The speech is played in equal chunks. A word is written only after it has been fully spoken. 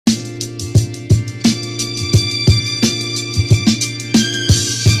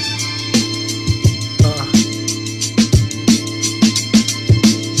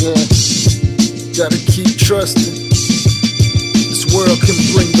trusting. This world can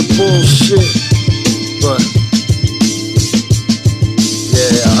bring the bullshit, but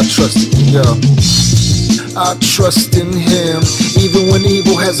yeah, I trust in yo. I trust in him, even when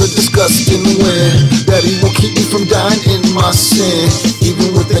evil has a disgusting win. That he will keep me from dying in my sin.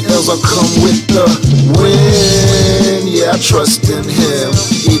 Even with the L's, I'll come with the win. Yeah, I trust in him,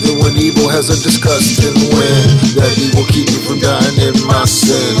 even when evil has a disgusting win. That he will keep me from dying in my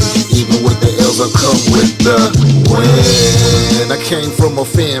sin. Even with the L's, I'll come with the win. I came from a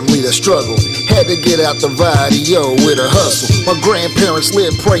family that struggled, had to get out the barrio with a hustle. My grandparents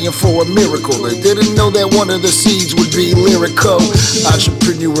lived praying for a miracle. They didn't know that one of the seeds would be lyrical.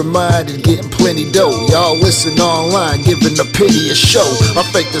 Entrepreneur minded, getting plenty dough. Y'all listen online, giving the pity a show. Our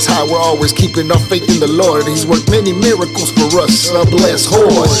faith is high, we're always keeping our faith in the Lord. He's worked many miracles for us, a blessed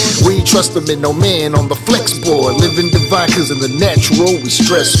hoard. We trust him in no man on the flex board. Living divine, cause in the natural we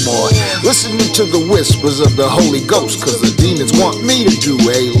stress more. Listening to the whispers of the Holy Ghost, cause the demons want me to do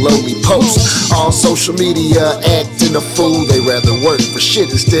a lowly post. On social media, acting a fool. They rather work for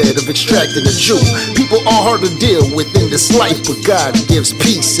shit instead of extracting a jewel. People are hard to deal with in this life, but God gives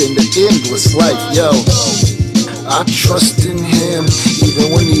peace in the endless life, yo. I trust in him,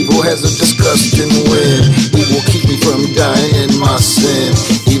 even when evil has a disgusting win. He will keep me from dying in my sin.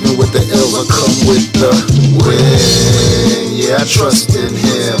 Even with the L's, I come with the win. Yeah, I trust in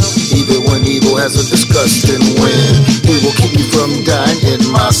him, even when evil has a disgusting win. He will keep me from dying in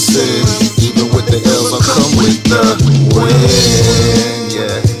my sin. Even with the L's, I come with the win.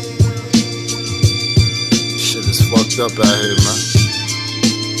 Yeah. Shit is fucked up out here, man.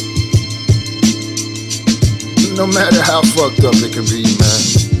 No matter how fucked up it can be, man,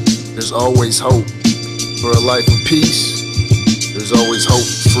 there's always hope for a life of peace. There's always hope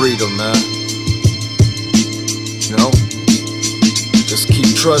for freedom, man. You know? Just keep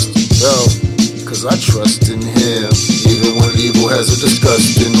trusting, yo, cause I trust in him. Even when evil has a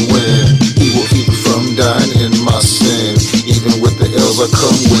disgusting win, he will keep me from dying in my sin. Even with the L's, I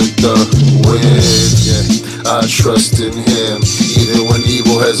come with the win. Yeah, I trust in him, even when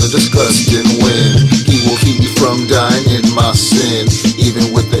evil has a disgusting win.